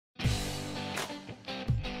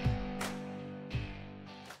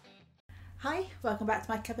Hi, welcome back to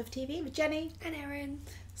my cup of TV with Jenny and Erin.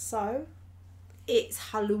 So, it's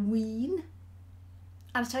Halloween,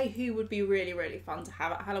 and I tell you who would be really, really fun to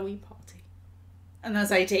have at a Halloween party, and that's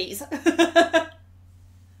ATEEZ.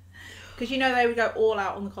 Because you know they would go all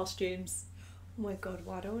out on the costumes. Oh my god,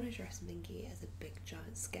 why do I want to dress Minky as a big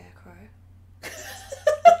giant scarecrow?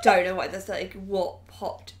 I don't know why, that's like what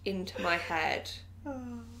popped into my head.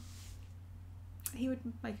 Oh. He would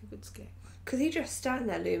make a good scarecrow. Because he'd just stand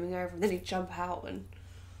there looming over and then he'd jump out and...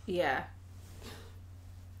 Yeah.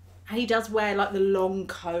 And he does wear like the long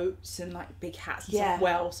coats and like big hats and stuff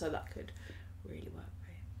well, so that could really work for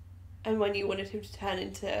him. And when you wanted him to turn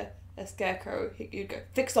into a scarecrow, you'd go,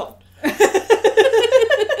 fix on.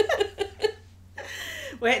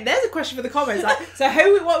 Wait, there's a question for the comments. Like, so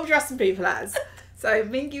what are we dressing people as? So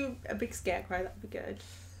Minky, a big scarecrow, that'd be good.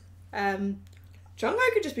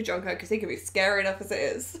 Jungho could just be Jungho because he could be scary enough as it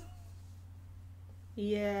is.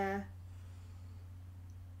 Yeah.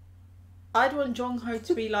 I'd want Jungho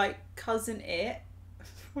to be like Cousin It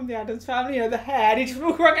from the Addams Family, you know, the hair, and he just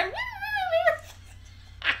walk around going...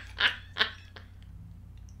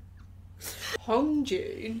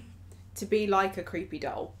 Hongjun to be like a creepy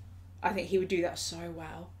doll. I think he would do that so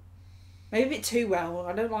well. Maybe a bit too well.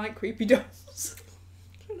 I don't like creepy dolls.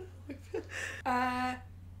 I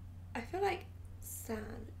feel like San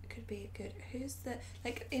could be a good... Who's the...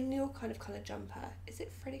 Like, in your kind of coloured jumper, is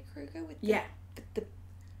it Freddy Krueger with the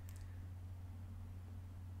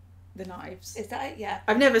knives? Is that it? Yeah.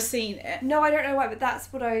 I've never seen it. No, I don't know why, but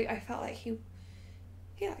that's what I felt like he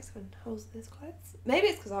likes when holes in his clothes. Maybe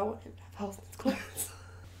it's because I want him to have holes in his clothes.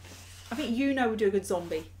 I think would do a good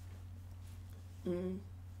zombie. Mm.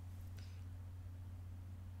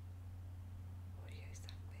 What would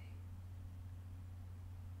Yosan be?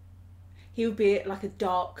 He would be like a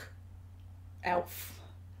dark elf.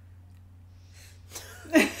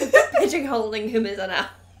 Pigeonholing him as an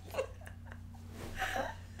elf.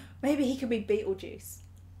 Maybe he could be Beetlejuice.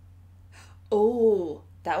 Oh,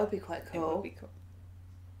 that would be quite cool. It would be cool.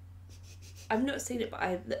 I've not seen it, but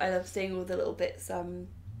I love seeing all the little bits when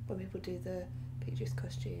people do the Beetlejuice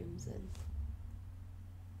costumes and...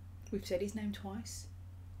 We've said his name twice.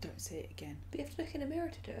 Don't say it again. But you have to look in a mirror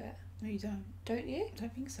to do it. No, you don't. Don't you? I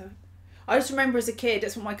don't think so. I just remember as a kid,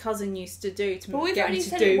 that's what my cousin used to do to but we've get only me to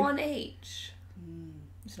said do. it one each.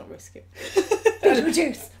 It's not risky.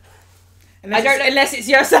 Beetlejuice. Unless it's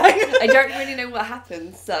Yosan. I don't really know what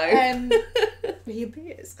happens, so... He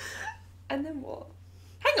appears. And then what?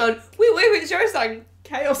 Hang on, wait, it's Yosan.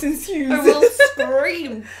 Chaos ensues. I will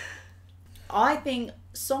scream. I think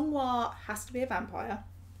Songhwa has to be a vampire.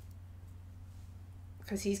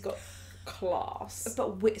 Because he's got class.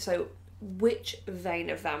 But which vein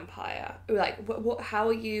of vampire? Like, what? How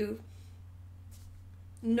are you...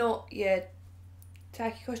 Not your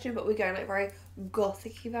tacky costume, but we're going like very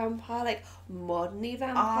gothic-y vampire, like modern-y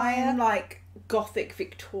vampire. I'm like gothic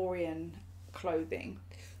Victorian clothing.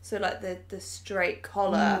 So like the straight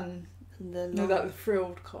collar and the long... No, like the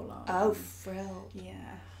frilled collar. Oh, frilled.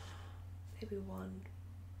 Yeah. Maybe one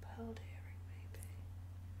pearled earring, maybe.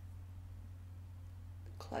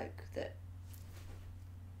 The cloak that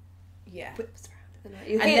whips around in the night.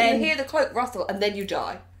 You hear the cloak rustle and then you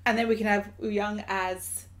die. And then we can have Young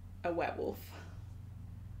as a werewolf.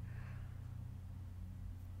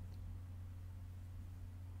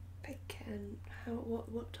 Again,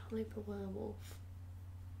 what type of werewolf?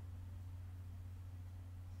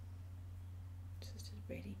 Just a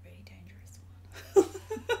really, really dangerous one.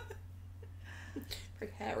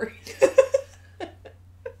 Very hairy. A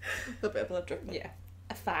little bit of blood dripping. Yeah.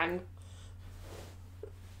 A fang.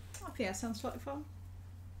 I think that sounds like fun.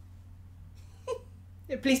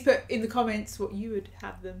 Yeah, please put in the comments what you would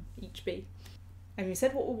have them each be. And you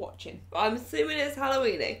said what we're watching. I'm assuming it's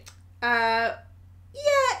Halloween-y.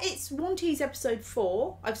 Yeah, it's Wanteez episode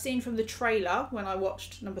 4. I've seen from the trailer when I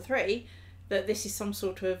watched number 3 that this is some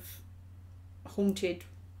sort of haunted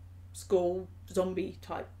school zombie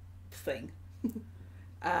type thing.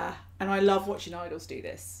 And I love watching idols do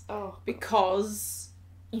this. Oh, because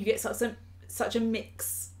you get such a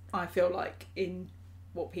mix, I feel like, in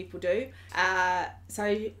what people do.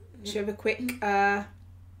 So should we have a quick how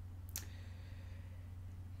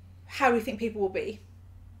do we think people will be?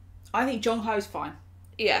 I think Jungho's fine.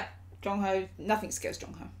 Yeah. Jungho, nothing scares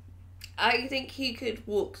Jungho. I think he could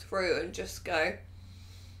walk through and just go,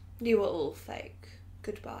 you were all fake.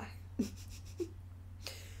 Goodbye.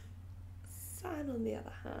 San, on the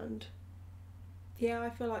other hand. Yeah, I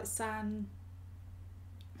feel like San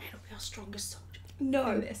may not be our strongest soldier.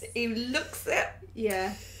 No, he looks it.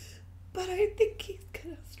 Yeah. But I think he's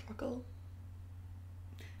gonna struggle.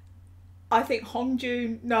 I think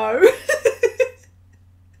Hongjun, no.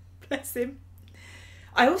 Bless him.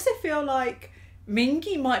 I also feel like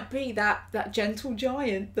Mingy might be that gentle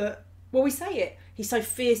giant that, well, we say it, he's so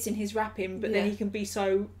fierce in his rapping, but then he can be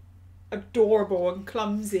so adorable and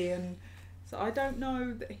clumsy, and so I don't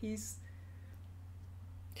know that he's...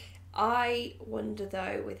 I wonder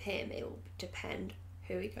though with him it will depend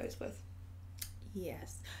who he goes with.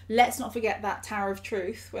 Yes. Let's not forget that Tower of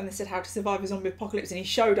Truth when they said how to survive a zombie apocalypse, and he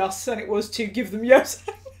showed us, and it was to give them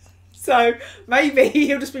Yosang. So maybe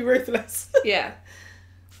he'll just be ruthless. Yeah.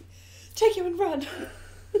 Take him and run.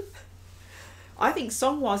 I think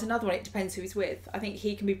song-wise, another one, it depends who he's with. I think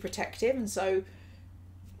he can be protective, and so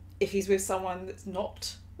if he's with someone that's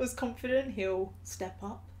not as confident, he'll step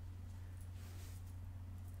up.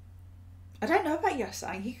 I don't know about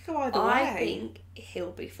Yosang. He could go either way. I think he'll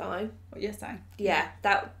be fine. What Yosang? Yeah,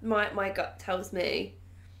 that my gut tells me.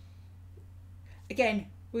 Again,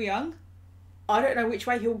 we're young. I don't know which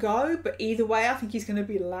way he'll go, but either way, I think he's going to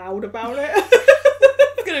be loud about it.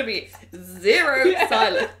 It's going to be zero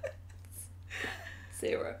silence.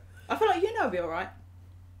 Zero. I feel like he'll be alright.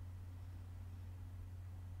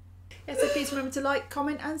 Yeah, so please remember to like,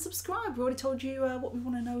 comment and subscribe. We already told you what we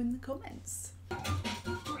want to know in the comments.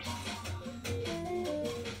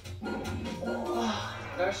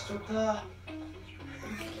 날씨 좋다.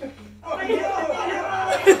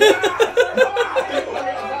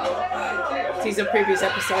 These are previous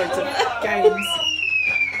episodes of games.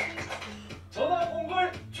 전화 온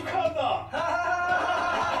걸 축하한다.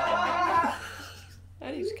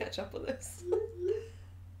 I need to catch up on this.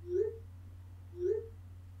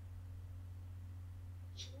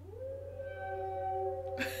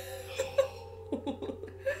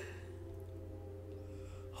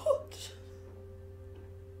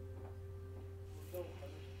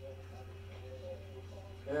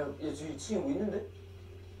 얘 저기 2층에 뭐 있는데?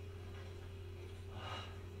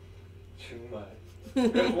 정말.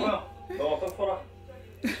 그래 뭐야? 너 어떤 터라?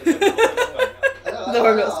 No,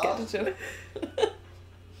 I'm not scared at all.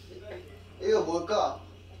 이거 뭘까?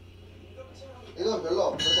 이건 별로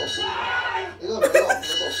없어. 이건 별로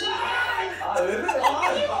없어. 아왜 그래?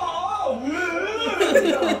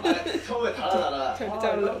 왜? 처음에 달아. Tone it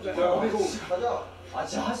down a little bit. 야 이거 가자. 아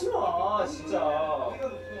진짜 하지 마 진짜.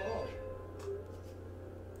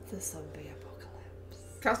 The zombie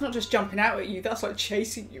apocalypse. That's not just jumping out at you, that's like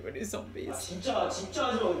chasing you when it's 아 zombies. 진짜 하지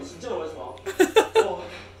마. 근데 진짜로 하지 마.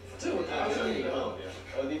 진짜 못해.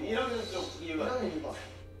 어디 1학년 쪽 이유가. 1학년 2반.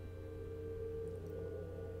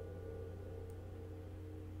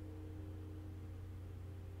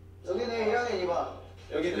 여기네 1학년 2반.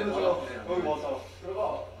 여기 들어가. 여기 뭐서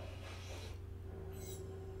들어가.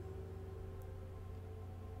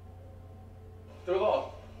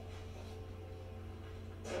 들어가.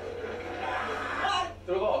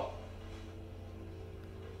 들어가.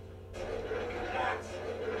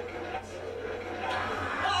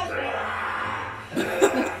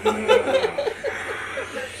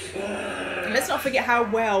 Let's not forget how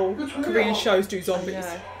well Korean shows do zombies.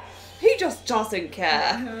 No. He just doesn't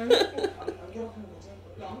care.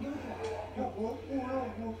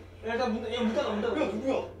 야, 일단 문 닫아. 야,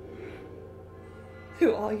 누구야?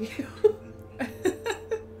 Who are you?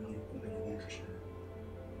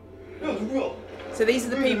 야, 누구야? So these are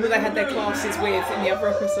the people they had their classes with in the other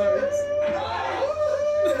episodes.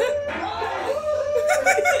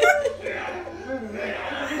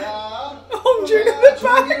 자, Hongjun in the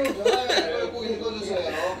back! 준비로 전화를 꼭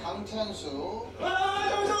읽어주세요. 강찬수.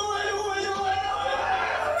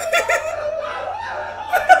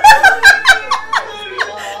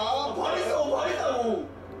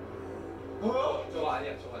 저거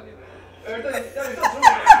아니야. 일단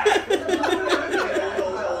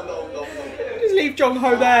Just leave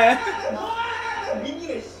Jong-ho there.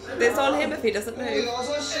 It's on him if he doesn't 우리 move.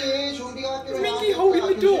 6시 좀비가 학교를 Mingy holding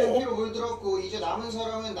the door. 교실에 물들었고 이제 남은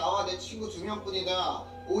사람은 나와 내 친구 2명뿐이다.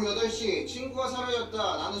 오후 8시 친구가 사라졌다.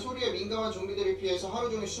 나는 소리에 민감한 좀비들을 피해서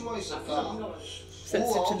하루 종일 숨어 있었다. 오후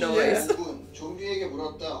Sensitive to 9시 noise. 5분 좀비에게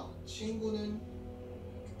물었다. 친구는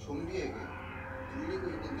좀비에게 물리고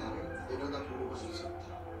있는 나를 내려다보고 있었다.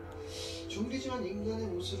 좀비지만 인간의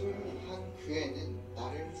모습을 한 그애는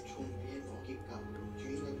나를 좀비의 먹잇감으로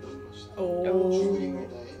유인했던 것이다. Oh. 죽은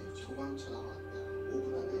인물다에 도망쳐 나왔다.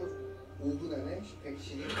 5분 안에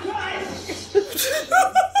백신이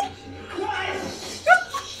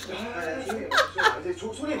이제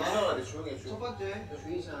소리 많아야 돼. 조용해. 첫 번째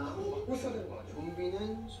주의사항 막고 있어야 되는 거 아니야?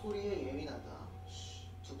 좀비는 소리에 예민하다.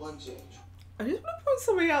 두 번째 I just want to point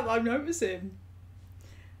something out that I'm noticing.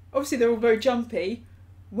 Obviously they're all very jumpy.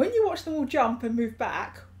 When you watch them all jump and move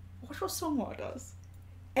back, watch what Songwha does.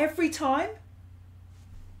 Every time,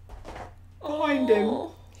 behind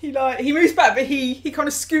him. He moves back, but he kind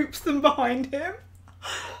of scoops them behind him.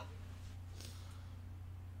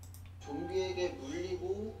 좀비에게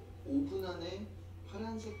물리고 5분 안에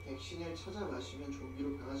파란색 백신을 찾아 마시면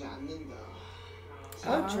좀비로 변하지 않는다.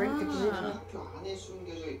 Oh, drink the 백신은 blue. 학교 안에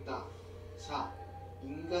숨겨져 있다. 4.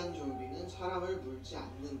 인간 좀비는 사람을 물지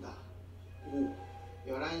않는다. 5.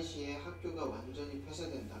 11시에 학교가 완전히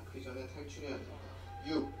폐쇄된다. 그 전에 탈출해야 된다.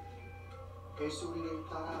 6. 벨소리를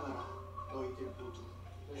따라가라. 너희들 모두.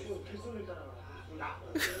 뱃소리를 따라가라.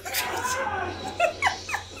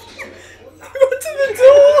 Go to the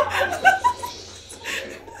door.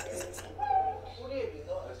 소리에 비해서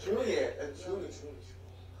조용히 해. 조용히.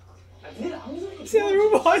 니네 아무 소리 See, they're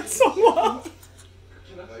all behind someone.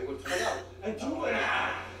 나 이걸 들어가. 아니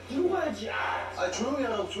들고 가야지. 아니 조용히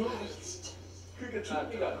하라고 조용히. 그러니까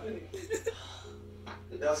좀비가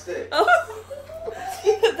내가 봤을 때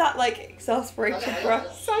That like exasperated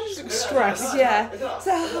breath. Sam just looks stressed. Yeah. 얘들아,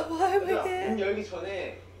 So why am I 얘들아, here? 문 열기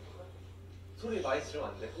전에 소리 많이 지르면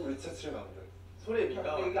안 돼. 우리 진짜 지르면 안 돼. 소리에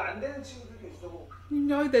민감해. 이거 안 되는 친구들도 있어. You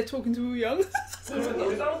know they're talking to young. 그러면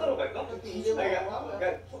우리 따로 갈까?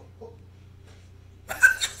 그러니까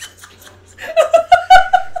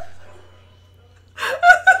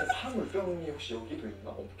화물병이 혹시 여기도 있나?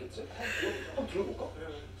 없겠지? 한번 들어볼까?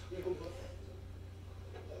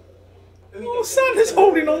 Oh, Santa's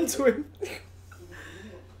holding on to him.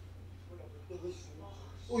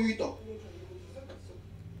 여기 있다.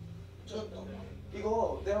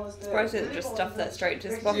 이거 내가 봤을 때 Surprised it just stuffed that straight into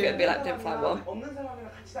his pocket and be like, didn't find one. 없는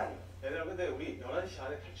사람이랑 같이 다녀. 얘들아 근데 우리 11시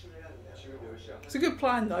안에 탈출을 해야 된대. 지금 10시야. It's a good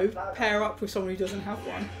plan though. Pair up with someone who doesn't have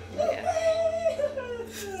one. Yeah.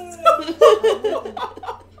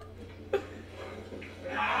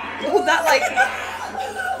 Oh, that like.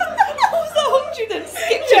 What was that Hongju then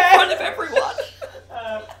skipped in front of everyone?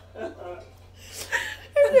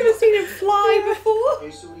 I've never seen him fly before.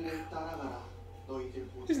 벨소리를 따라가라. 너희들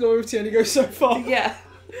모두. His loyalty only goes so far. Yeah.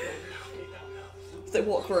 So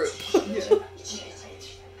what group? Yeah.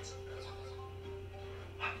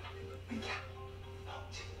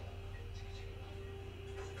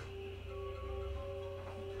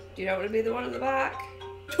 Do you not want to be the one in the back?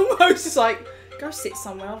 Almost is like, go sit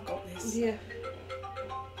somewhere. I've got this. Yeah.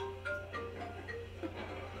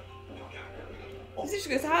 He's just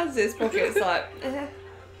got his hands in his pockets like, eh.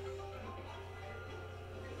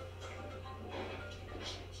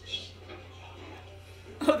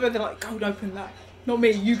 But they're like, go and open that. Not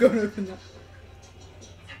me. You go and open that.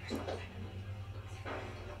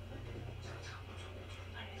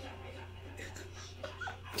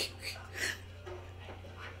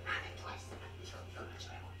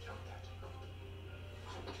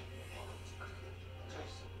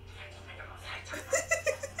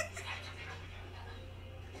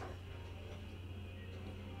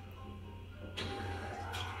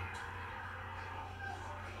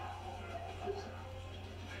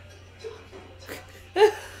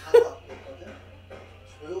 바로 앞에 있거든.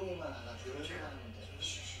 조용히만 하라. 조용히만 하면 돼.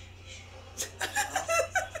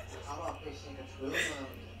 바로 앞에 있으니까 조용히만 하면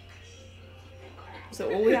돼. So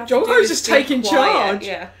all we have to do Jongho's is just be taking quiet. charge.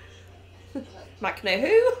 Yeah. Mac know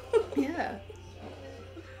who? Yeah.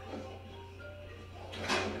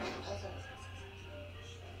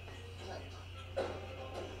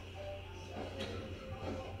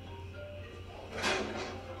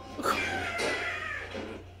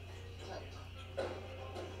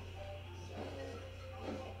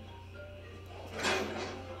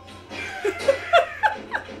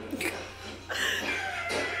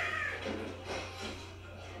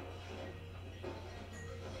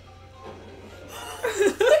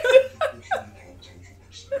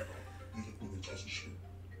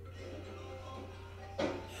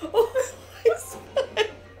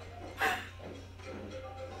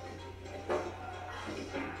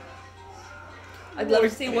 I'd love to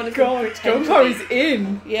see one of them God, pretend Jongho to is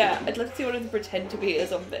in. Yeah, I'd love to see one of them pretend to be a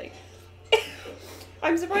zombie.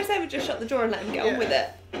 I'm surprised they would just shut the door and let him get on with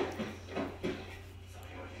it.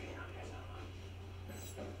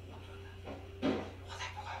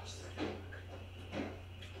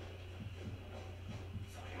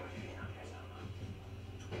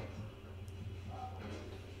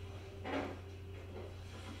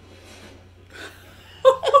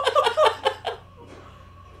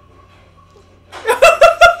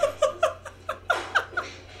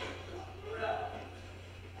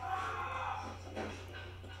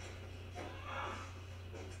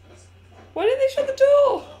 Why didn't they shut the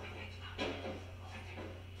door?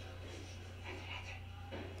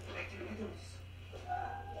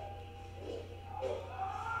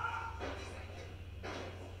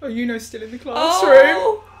 Oh, Yuno's still in the classroom.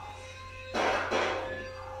 Oh!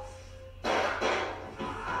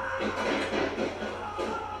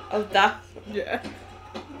 맞다. Yeah.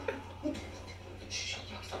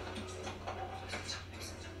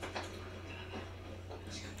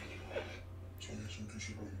 정해진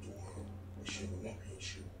교시로 이동하여 시험과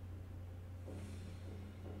변시로.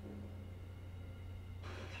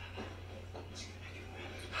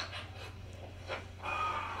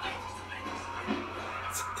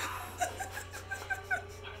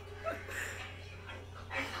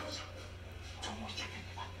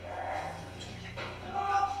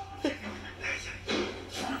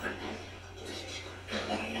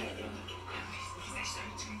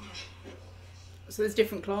 So there's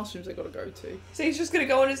different classrooms they've got to go to. So he's just gonna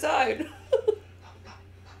go on his own.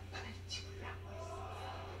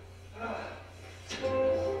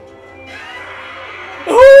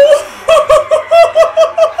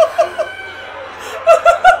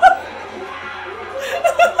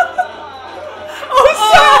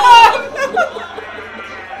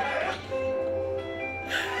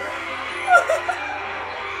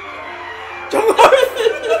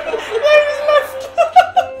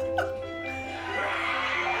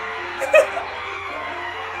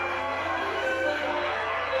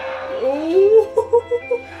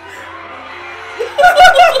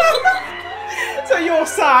 So your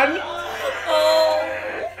son Oh.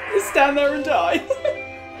 stand there and die.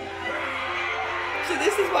 So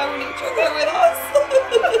this is why we need to go with us.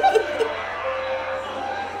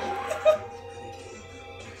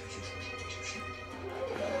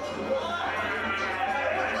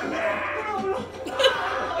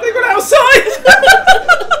 They got outside.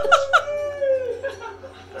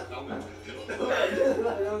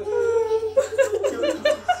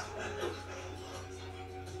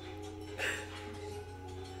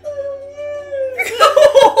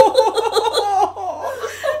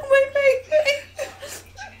 Oh my baby.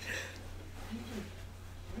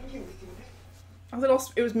 Oh, they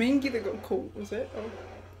lost. It was Mingy that got caught, was it? Oh.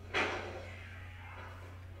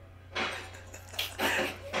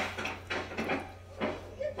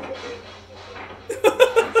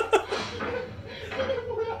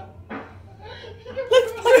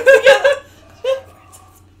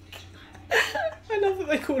 I love that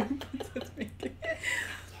they call him Princess Mingy.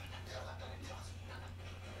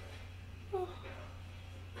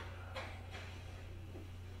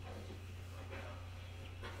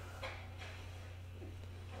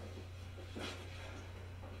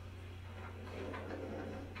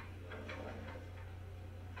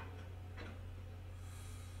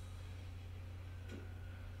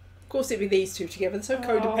 Of course, it'd be these two together. They're so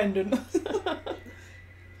codependent.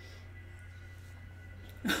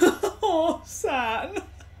 Oh, San.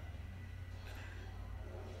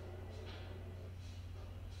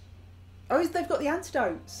 Oh, they've got the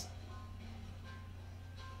antidotes.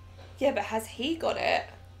 Yeah, but has he got it?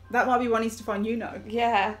 That might be one he's to find, you know.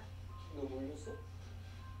 Yeah. 너 모르겠어?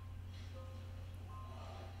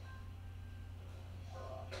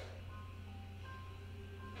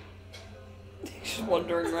 He's just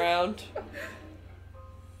wandering around.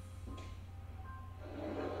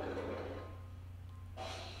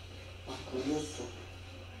 걸렸어.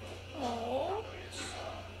 Oh.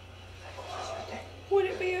 Would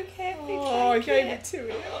it be okay if we Oh, I drank gave it? it to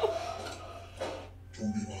him.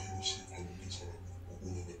 좀비 바이러스에 걸린 사람은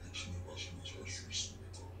오고나가 백신을 마시며 살 수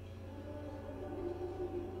있습니다.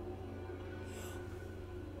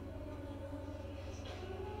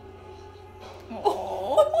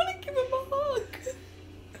 Oh, I want to give him a hug.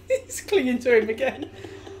 He's clinging to him again.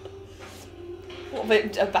 What of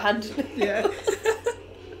it abandoning? Yeah.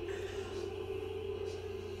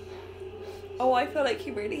 Oh, I feel like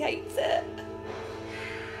he really hates it.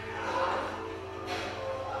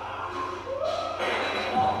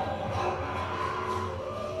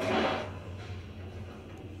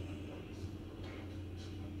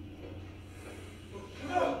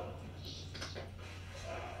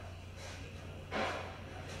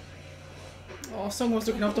 Oh, someone's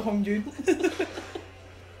looking after Hongjun.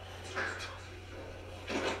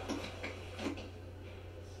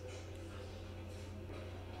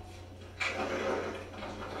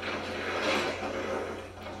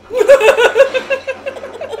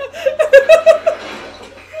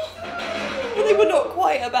 They were not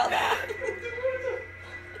quiet about that.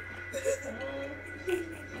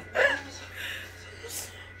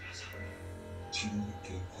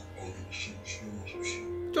 지금부터 아버님 시험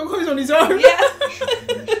수행하십시오. John Coy's on his own. Yeah.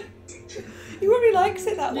 He really likes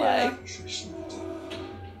it that way. Yeah. 할수 있습니다.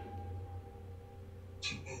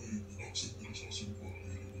 집안에 있는 학생들의 사생과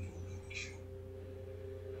이름을 정리하시오.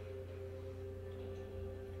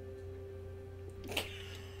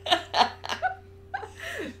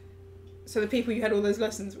 So the people you had all those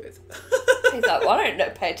lessons with. He's like, well, I don't know,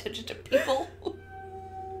 pay attention to people.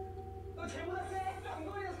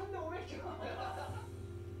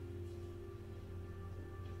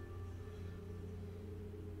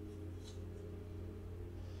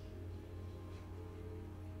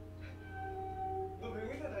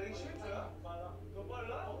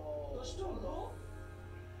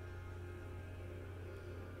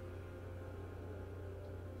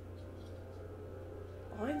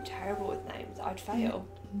 I'm terrible with names. I'd fail.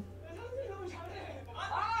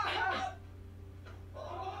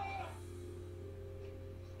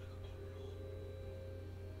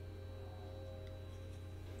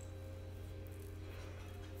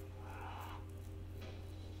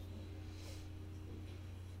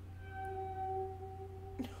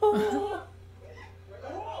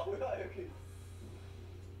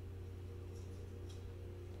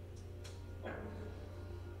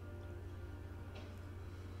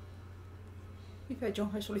 John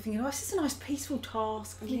Ho's probably thinking, oh, this is a nice peaceful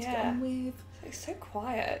task for me to get on with. It's so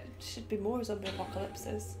quiet. It should be more zombie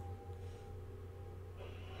apocalypses.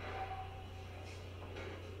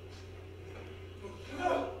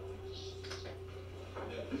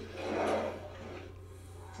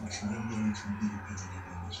 중앙면을 준비를 해드리고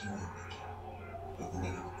있는 상황입니다.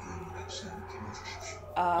 억울하게 묶여있는 학생을 풀어주십시오.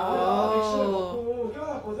 백신을 먹고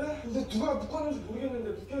깨어났거든? 근데 누가 묶었는지 모르겠는데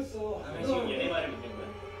묶여있어. 그러면 지금 얘네 말을 믿는 거야?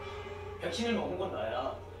 백신을 먹은 건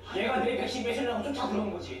나야. 얘가 내 백신 뺏으려고 쫓아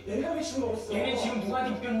들어온 거지. 내가 백신 먹었어. 얘네 지금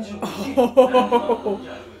누구한테 묶였는지 모르지? 뭔지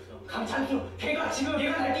알고 있어. 강찬수, 걔가 지금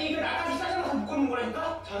얘가 날 끼니까 나까지 싸잡아서 묶어놓은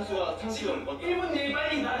거라니까? 찬수가 지금 1분 내에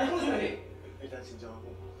빨리 나를 풀어줘야 돼. 일단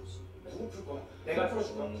진정하고. 누구 풀 거야? 내가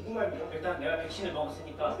풀어줄까? 누구 말 믿어? 일단 내가 백신을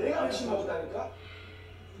먹었으니까. 내가 백신 먹었다니까?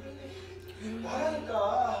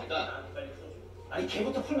 말하니까. 일단 빨리 풀어줘. 아니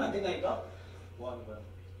걔부터 풀면 안 된다니까? 뭐 하는 거야?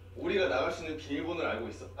 우리가 나갈 수 있는 비밀번호를 알고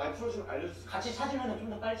있어. 아니 풀어주면 알려줬어. 같이 찾으면 좀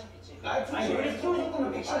더 빨리 찾겠지. 아니 얘네 풀어줄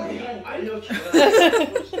거면 백신을 내기라니까. 알려주면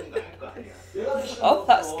풀어주는 거 할 거 아니야. 내가 백신 Oh,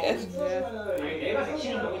 that's 먹었어. good. 풀어주면은 아니 내가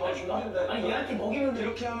백신을 먹었다니까? 아니 얘한테 먹이면 돼.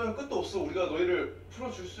 이렇게 하면 끝도 없어. 우리가 너희를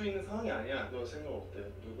풀어줄 수 있는 상황이 아니야. 너 생각 어때?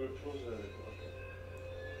 누굴 풀어줘야 될 것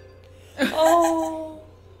같아? Oh.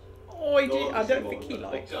 Oh, I don't think he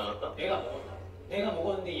likes. 먹지 않았다? 내가 먹었다. 내가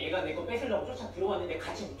먹었는데 얘가 내 거 뺏으려고 쫓아 들어왔는데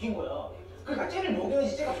같이 묶인 거야. 그러니까 쟤를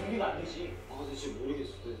먹여야지 쟤가 준비가 안 되지. 아, 근데 진짜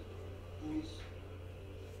모르겠어. 모르겠어.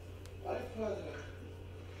 빨리 풀어야 돼.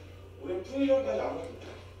 우린 풀려까지 안 하고.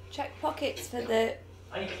 Check pockets for the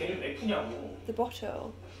아니 걔를 왜 푸냐고.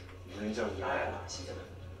 bottle. 물리자고. 아 진짜.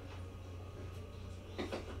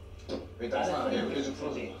 일단 상황 얘기해 좀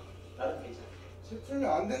풀어줘. 나도 괜찮아. 쟤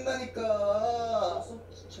풀면 안 된다니까. 알았어?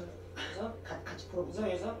 그래서 같이 풀어.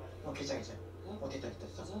 무상해서? 괜찮아 괜찮아. 됐다.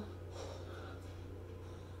 됐어?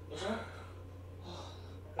 괜찮아?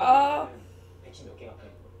 아. 백신 몇 개 갖고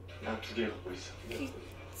있는 난 2개 갖고 있어.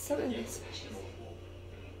 Something's. 백신 먹고.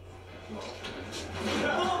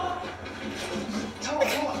 참아.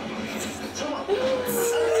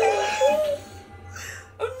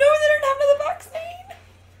 Oh no, they don't have another vaccine!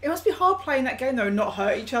 It must be hard playing that game though and not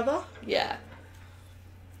hurt each other. Yeah.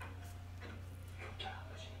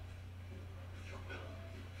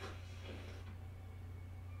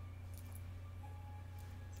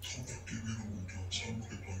 성격 기회로 옮겨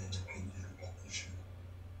사물의 방향을 반대로 바꾸시오.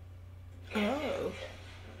 Oh.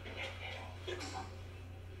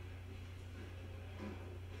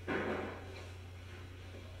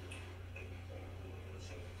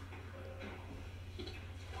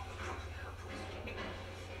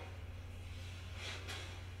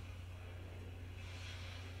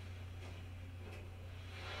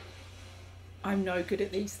 I'm no good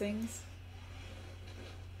at these things.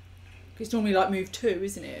 It's normally like move 2,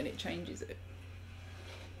 isn't it? And it changes it.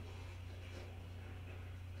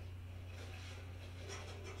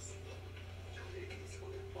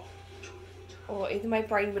 Or either my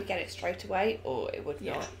brain would get it straight away or it would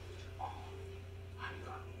not.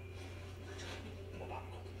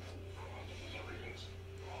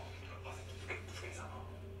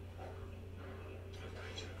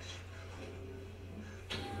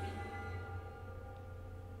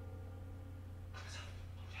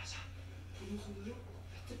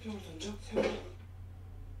 페트병을 던져? 세워.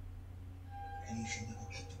 안심이고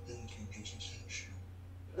페트병을 던져서 세우시오.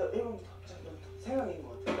 나 1번부터. 자, 1번부터. 생각인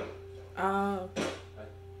것 같아. Ah.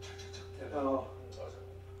 착착착.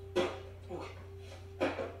 오케이.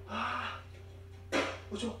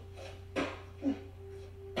 오죠.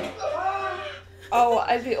 Oh,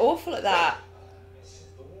 I'd be awful at that.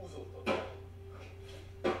 진짜 너무 무서웠다.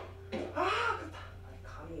 그렇다. 아니,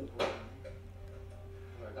 감이 뭐야.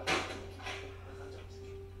 뭐랄까?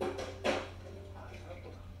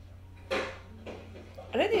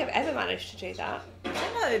 I don't think I've ever managed to do that. I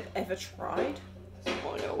don't know if I've ever tried.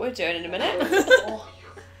 Oh no, we're doing in a minute.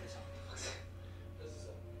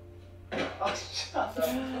 아 진짜.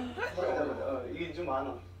 이게 좀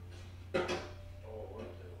많아.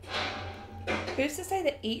 Who's to say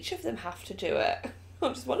that each of them have to do it?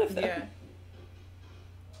 Not just one of them. Yeah.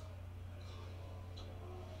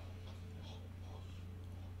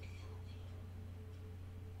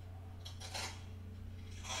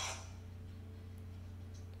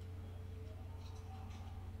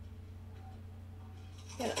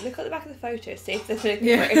 Yeah, look at the back of the photo, see if there's anything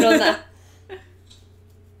Yeah. written on there.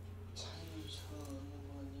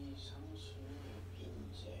 찬성원이 상수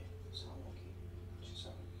민재 상욱이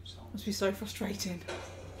주상 상욱. Must be so frustrating.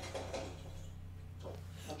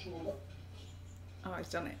 맞춘 건가? Oh, he's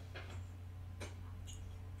done it.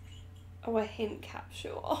 Oh, a hint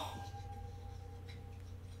capsule.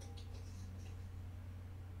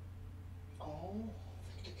 Oh.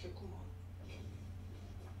 획득했구만.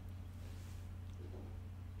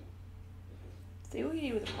 See what you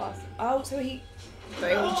do with the pass. Oh, so he.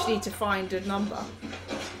 They all just need to find a number.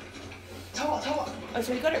 잡아 잡아. Oh,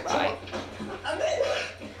 so he got it right. 안돼.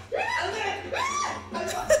 안돼.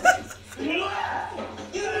 일로 와.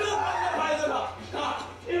 일로 와. 빨리 들어가. 가.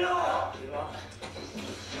 일로 와. 일로 와.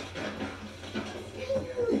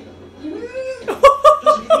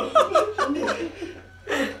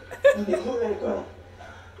 네 후회할 거야.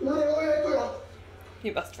 네 후회할 거야.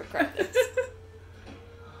 You must regret this.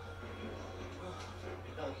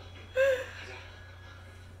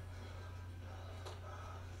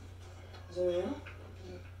 선생님?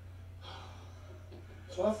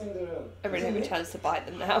 중학생들은 I really hope he turns to bite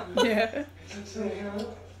them now. Yeah.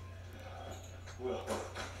 괜찮으세요? 뭐야?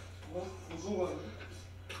 무슨 거야?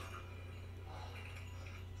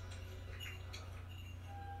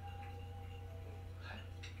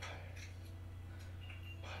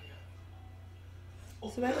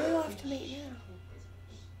 So where do they all have to meet now?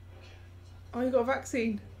 Oh, you got a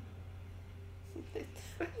vaccine.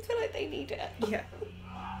 I feel like they need it. Yeah.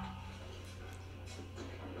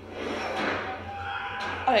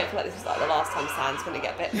 I don't feel like this is like the last time Sam's gonna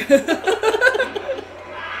get bit.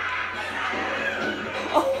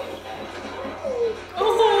 Oh,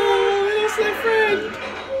 they lost their friend.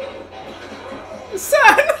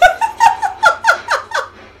 Sam.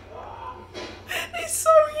 It's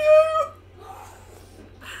so you.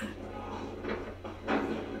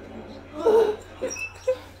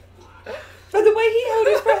 But the way he held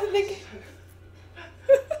his breath and thinking,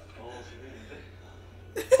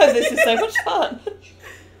 oh, this is so much fun.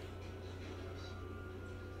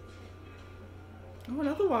 Oh,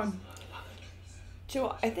 another one. Do you know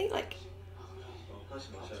what? I think like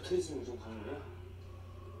붙어있으면 좀 강해.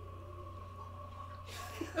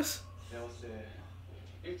 내가 봤을 때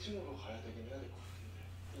 1층으로 가야 되긴 해야 될 것 같은데.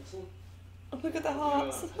 1층? oh, look at the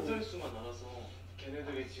hearts. 찾을 수만 알아서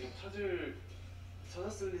걔네들이 지금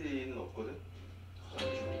찾았을 리는 없거든?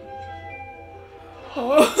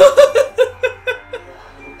 Oh.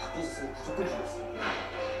 이거 밖에 있으면 무조건 죽였어.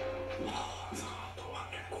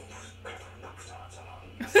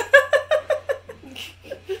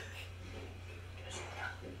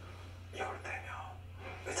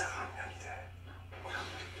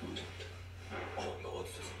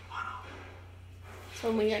 So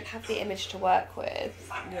when we don't have the image to work with.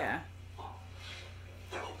 Yeah.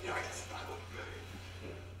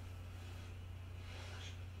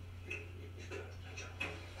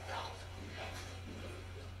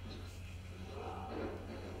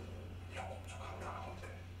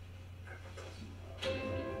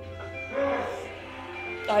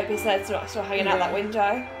 I hope he said still hanging out that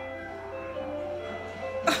window.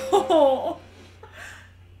 Oh.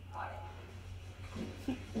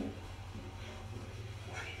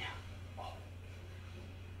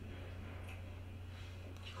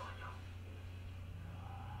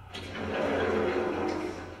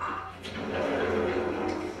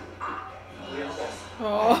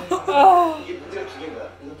 Oh. 이게 문제가 두 개인가요?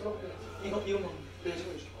 이거만 내가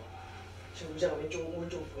설명해 줄게. 지금 의자가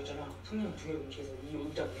오른쪽으로 보였잖아. 성냥 두 개가 움직여서 이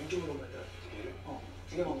의자가 왼쪽으로 만들어. 두 개를?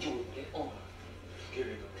 두 개만 움직이고 있는데? 두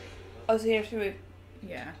개를 Oh, so you have to move.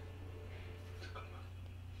 Yeah. 잠깐만.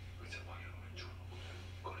 의자 방향을 왼쪽으로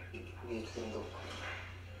거래. 이게 두 개인가 보다.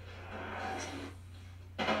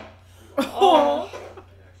 Oh.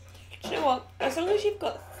 Do you know what? As long as you've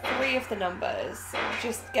got 3 of the numbers,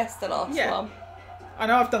 just guess the last Yeah. one. I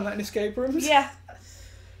know I've done that in escape rooms. Yeah.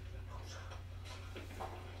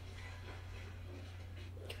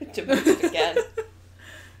 To move it again.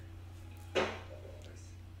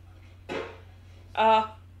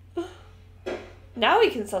 Now we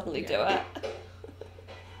can suddenly do it.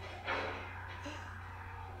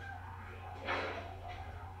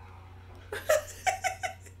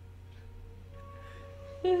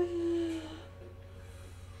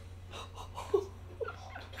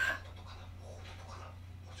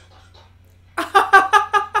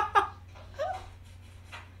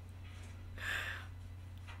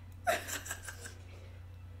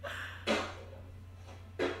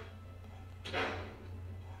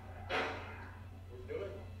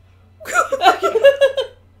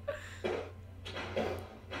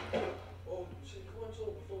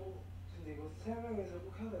 근데 이거 세 명에서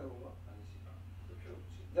꼭 해야 되는 건가? 아니지. 필요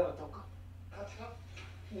없지. 내가 갔다 올까? 같이 가?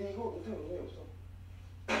 근데 이거 못하면 의미 없어.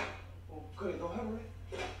 그래, 너 해볼래?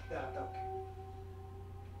 내가 갔다 올게.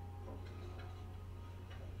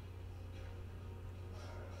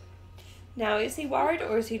 Now, is he worried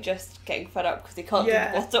or is he just getting fed up because he can't do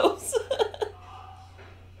Yeah. the bottles?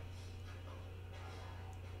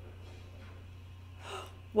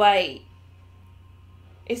 Wait.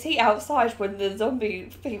 Is he outside when the zombie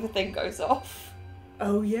fever thing goes off?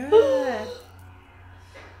 Oh yeah.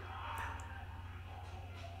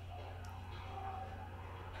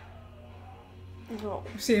 Oh.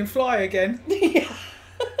 See him fly again. Yeah.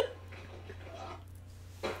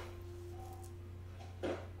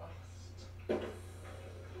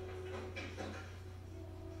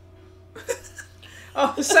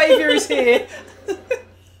 Oh, the saviour is here.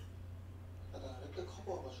 나 랩대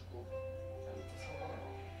커버 와가지고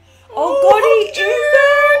Oh god, he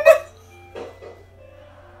isn't!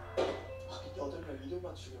 8명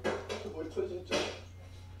이름만 죽여 머리 터지는 줄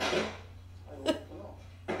아니 어렵구나.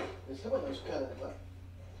 3번 연습해야 되는 거야?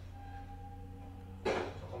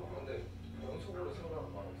 잠깐만, 근데 연속으로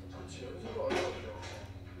세우라는 말 없어. 그렇지, 연속으로 안 해도 돼요.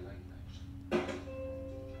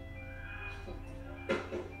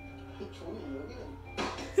 조이 여기는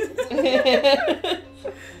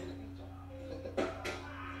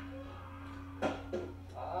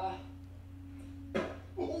아.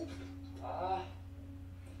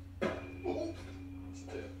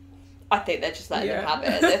 진짜요? I think they're just letting him Yeah. have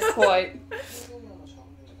it at this point. 생명이 하나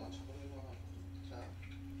잡으면 난 잡으면 하나 자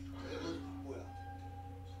이거 뭐야?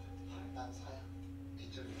 난 4야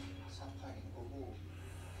뒷절이 4파인 거고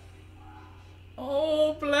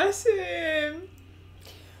Oh, bless him.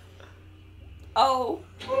 Oh.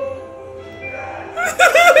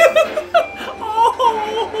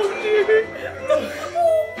 Oh, dude.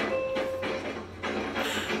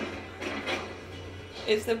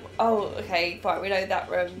 It's the... Oh, okay, fine, we know that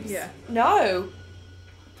room's... Yeah. No!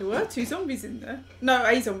 There were 2 zombies in there. No,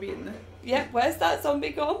 a zombie in there. Yeah, where's that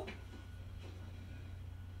zombie gone?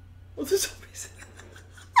 All the zombies.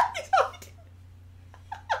 He's hiding.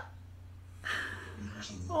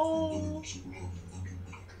 이곳에는 어. 인간의 모습을 하는 인간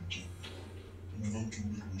좀비가 존재. 인간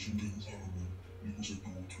좀비로 의심되는 사람은 이곳에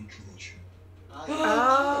두고 탈출하지.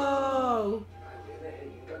 Oh. 얘네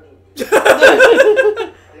인간 좀.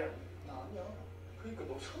 나 아니야 그러니까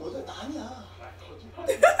너 너네 나 아니야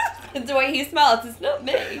The way he smells, it's not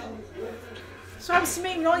me. So I'm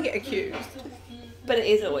assuming I get accused. But it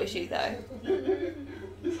is always you, though.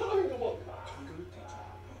 이 사람인가 봐. 정교육 때 있잖아.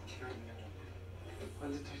 걔가 인간 좀.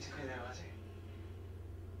 완전 덜찍하게 내려가지.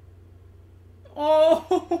 Oh.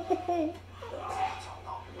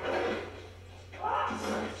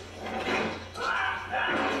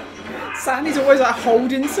 Sandy's always like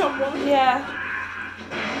holding someone. Yeah.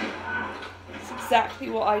 It's exactly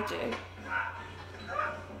what I do.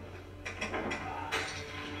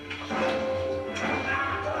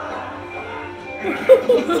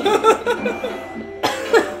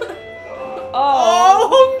 Oh.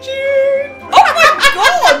 Oh, Jude. Oh my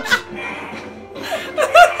god!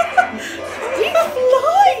 He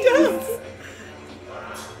flies!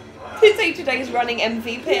 His 80 days running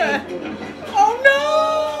MVP. Yeah. Oh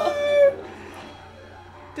no!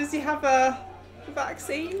 Does he have a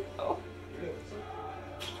vaccine? Oh.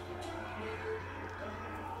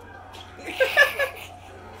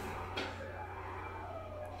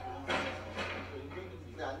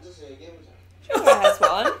 우리 앉아서 얘기해보자 Sure has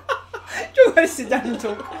one. Do you want to sit down and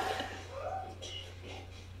talk?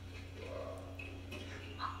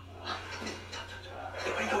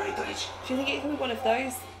 Do you think it could be one of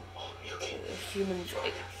those humans?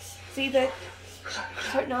 See the...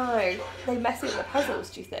 I don't know. They mess with the puzzles,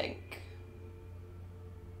 do you think?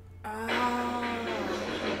 Ah.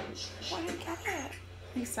 Why don't I get it?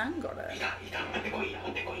 I think Sam got it. 내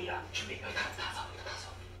거이야. 준비. 다 서.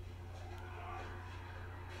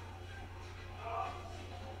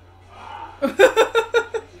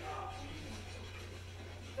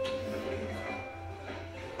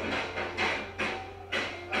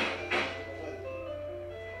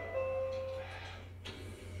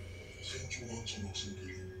 생존한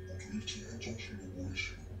전학생들은 모두 1층 행정실로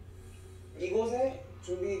모이시고 이곳에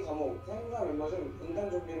좀비 감옥 생존자 멤버 중 인간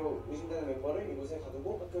좀비로 의심되는 멤버를 이곳에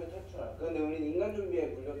가두고 학교에 탈출할. 그런데 우리는 인간 좀비에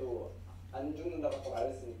물려도 안 죽는다고 아까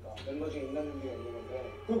말했으니까 멤버 중에 인간 좀비가 있는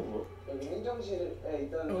건데. 그게 뭐야? 여기 행정실에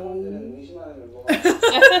있던 사람들은 의심하는 멤버가.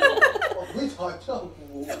 왜 자냐고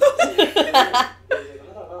제가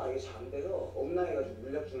하다가 이게 잘 안 돼서 엄나해가지고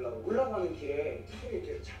물려주려고 올라가는 길에 턱이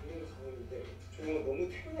이렇게 잡는 거 가는데 정말 너무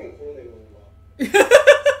태연하게 걸어내려오는 거야.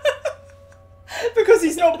 Because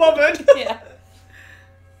he's not bothered. Yeah.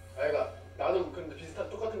 아이가 나도 근데 비슷한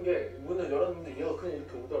똑같은 같은 게 문을 열었는데 얘가 그냥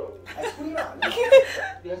이렇게 오더라고. 아니 소리는 안 해.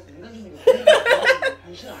 내가 인간 좀비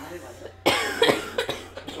변신 안 하는 거 아니야?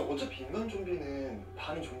 그러니까 어차피 인간 좀비는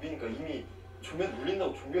반이 좀비니까 이미 좀비한테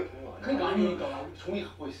물린다고 좀비가 되는 거 아니야? 그러니까 아니니까 종이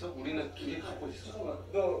갖고 있어? 우리는 기계 갖고 있어. 잠깐만,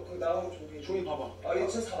 너그 나하고 종이 봐봐. 아 이거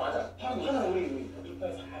진짜 4 맞아? 하나 우리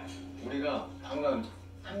둘다 4. 우리가 방금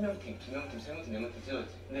한 명 팀, 두 명 팀, 세 명 팀, 네 명 팀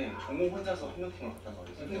찍었지. 근데 종호 혼자서 한 명 팀으로 갔단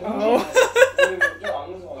말이지.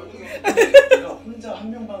 좀안 무서워. 내가 혼자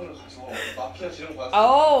한 명 방으로 가서 마피아 지령 받았어.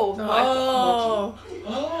 Oh.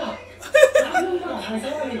 한 명당 한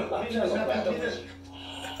사람이면 마피아가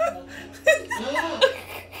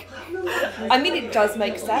I mean, it does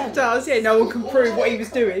make sense. Does, yeah, no one can prove what he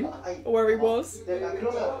was doing or where he was. 내가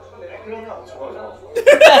그러면 좋아.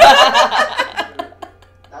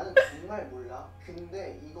 나는 정말 몰라.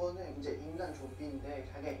 근데 이거는 이제 인간 좀비인데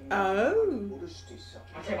자기가 인간 좀비인지 모를 수도 있어.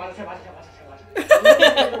 쟤 맞아.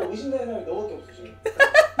 의심되는 사람이 너밖에 없어 지금.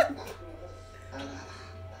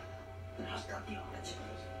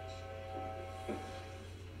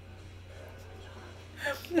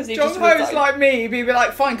 Because he John just was Ho's like me, he'd be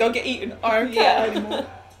like, fine, go get eaten. I don't care anymore.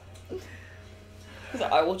 he's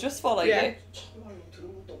like, I will just follow Yeah. you. 정말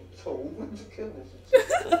들은 것도 없어. 5분 찍혔네 진짜.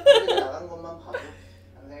 우리가 나간 것만 봐도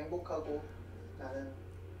나는 행복하고 나는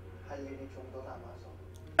할 일이 좀 더 남아서.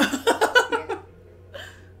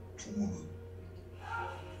 종호는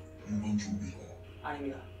인간 좀비가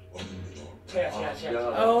아닙니다. 아닙니다. 쟤야.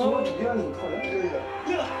 Oh. 미안해 어떡하냐?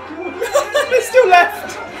 They're still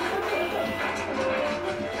left.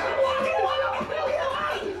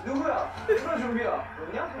 누구야? 누가 좀비야?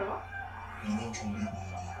 너냐 설마? 인간 좀비 모임이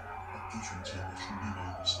학교 전체로 좀비가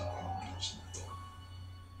이곳에 방문되었습니다.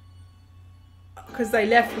 Because they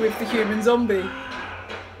left with the human zombie.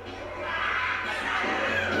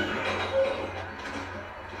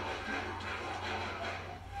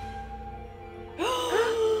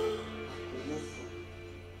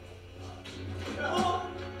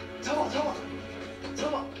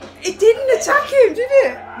 잡아. It didn't attack him, did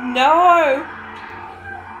it? No.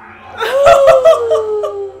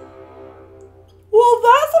 Well,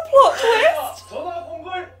 that's a plot twist. 전화 온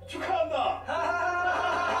걸 축하한다.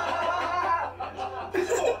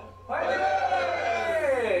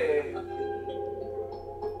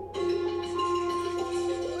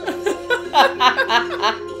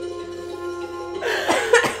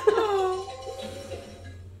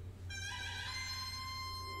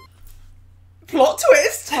 Plot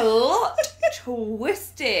twist. Plot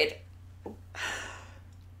twisted.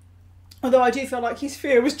 Although I do feel like his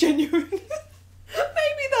fear was genuine.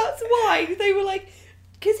 Maybe that's why they were like,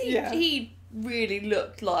 because Yeah. he really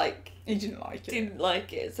looked like He didn't like it. didn't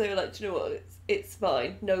like it. So like, do you know what? It's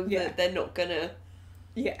fine. No, Yeah. they're not gonna.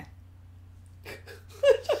 Yeah.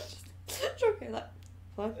 Okay, like,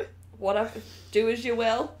 fine, whatever. Do as you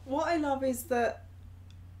will. What I love is that,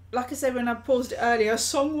 like I said when I paused it earlier,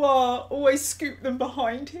 Songhwa always scooped them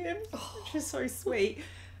behind him, which is so sweet.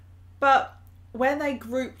 But when they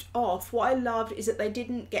grouped off, what I loved is that they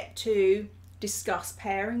didn't get to discuss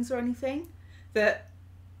pairings or anything. That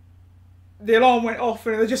the alarm went off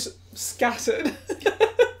and they just scattered.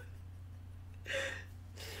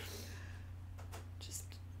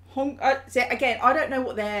 So again, I don't know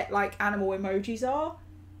what their like animal emojis are,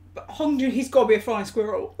 but Hongjun, he's got to be a flying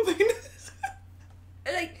squirrel.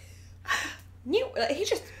 Like,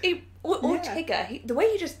 or Yeah. Tigger, the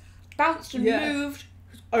way he just bounced and Yeah. moved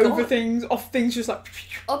Over gone. things, off things, just like.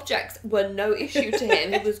 Objects were no issue to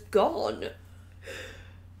him. He was gone.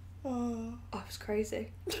 Oh. Oh, it was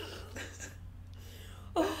crazy.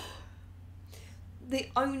 Oh. The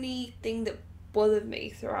only thing that bothered me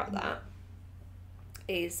throughout that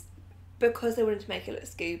is because they wanted to make it look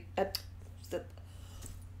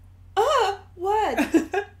word.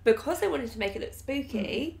 Because they wanted to make it look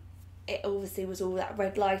spooky, it obviously was all that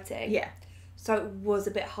red lighting. Yeah. So it was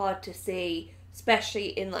a bit hard to see, especially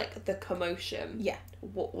in like the commotion. Yeah.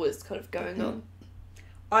 What was kind of going on.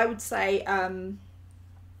 I would say, again,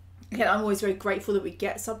 I'm always very grateful that we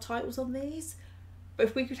get subtitles on these. But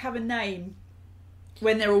if we could have a name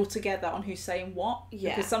when they're all together on who's saying what.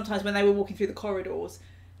 Yeah. Because sometimes when they were walking through the corridors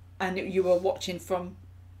and you were watching from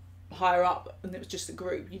higher up and it was just a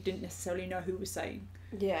group, you didn't necessarily know who was saying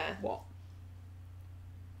Yeah. what.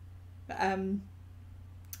 But,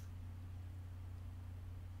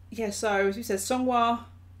 yeah, so as we said, Songhwa,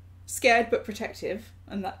 scared but protective,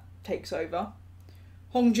 and that takes over.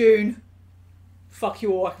 Hongjun, fuck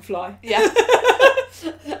you all, I can fly. Yeah.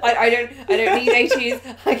 I don't need ATEEZ.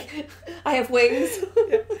 I have wings.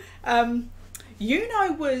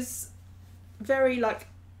 Yuno was very like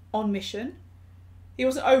on mission. He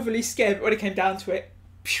wasn't overly scared, but when it came down to it,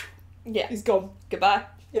 phew, Yeah. he's gone. Goodbye.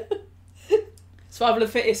 Survival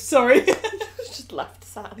of the fittest, sorry. Just left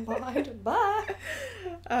Sam behind. Bye.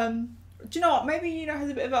 Do you know what? Maybe has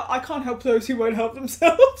a bit of a I can't help those who won't help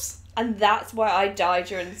themselves. And that's why I die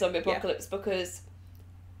during the zombie apocalypse, because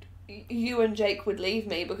you and Jake would leave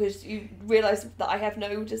me because you realise that I have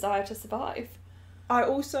no desire to survive. I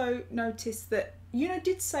also noticed that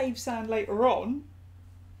did save Sam later on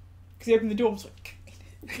because he opened the door and was like,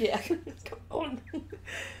 yeah, come on.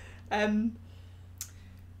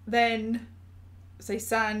 Then, say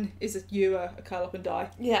San is a curl up and die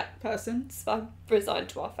person. So I'm resigned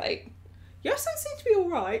to our fate. Yosan seemed to be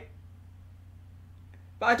alright.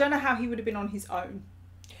 But I don't know how he would have been on his own.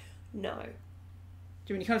 No. Do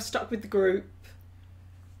you mean he kind of stuck with the group?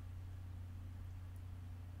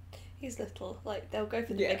 He's little. Like, they'll go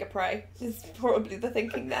for the bigger prey. Is probably the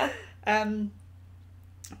thinking there.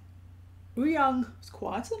 Young was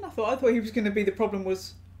quieter than I thought. I thought he was going to be the problem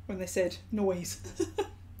was when they said noise.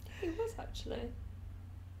 He was actually.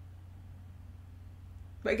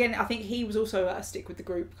 But again, I think he was also a stick with the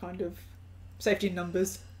group kind of safety in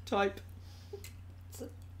numbers type. It's a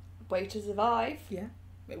way to survive. Yeah,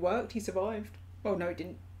 it worked. He survived. Well, no, he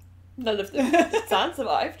didn't. None of them. San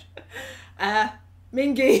survived.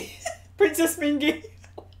 Mingy. Princess Mingy.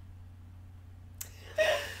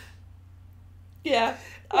 Yeah.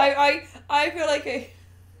 I feel like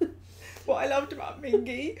what I loved about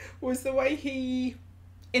Mingy was the way he,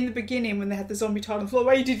 in the beginning when they had the zombie tile on the floor, the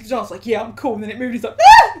way he did the dance, like, yeah, I'm cool, and then it moved, he's like,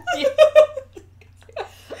 yeah.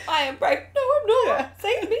 I am brave. No, I'm not. Yeah.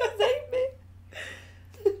 Save me, save me.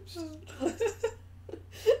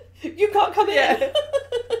 You can't come in.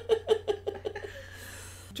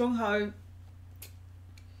 Jong-ho.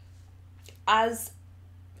 As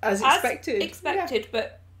expected. Expected,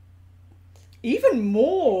 but even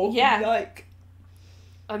more. Yeah. Like,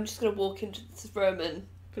 I'm just going to walk into this room and...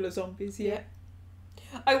 full of zombies, yeah.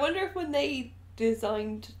 I wonder if when they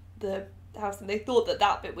designed the house and they thought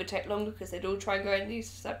that bit would take longer because they'd all try and go in and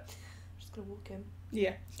he's just like, I'm just going to walk in.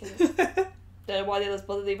 Yeah. Don't know why the others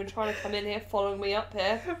bothered even trying to come in here, following me up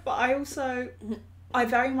here. But I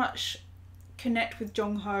very much connect with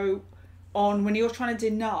Jong-ho on when you're trying to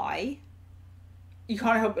deny, you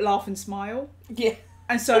can't help but laugh and smile. Yeah.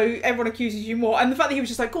 And so everyone accuses you more. And the fact that he was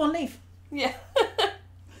just like, go on, leave. Yeah.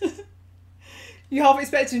 You half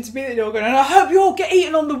expected him to be the dog going, and I hope you all get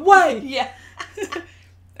eaten on the way. Yeah.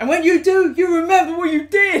 And when you do, you remember what you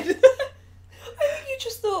did. I think you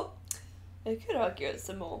just thought, I could argue it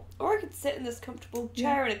some more. Or I could sit in this comfortable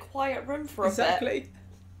chair in a quiet room for a bit. Exactly.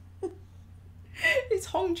 It's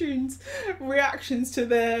Hongjoon's reactions to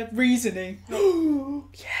their reasoning.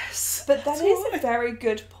 Yes. But that is a very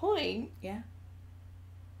good point. Yeah.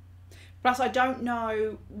 Plus, I don't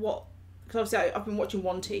know what... Because obviously I've been watching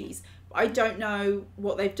Wanteez. But I don't know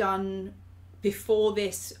what they've done before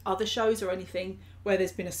this, other shows or anything, where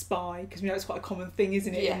there's been a spy. Because we know it's quite a common thing,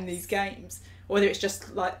 isn't it, in these games? Or whether it's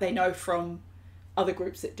just like they know from other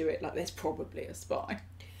groups that do it, like there's probably a spy.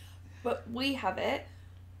 But we have it.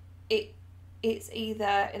 It's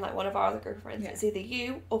either, in like one of our other group of friends, it's either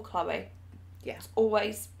you or Chloe. Yeah. It's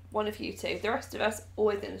always one of you two. The rest of us,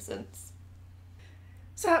 always innocents.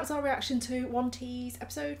 So that was our reaction to Wanteez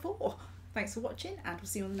episode 4. Thanks for watching, and we'll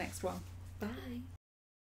see you on the next one. Bye.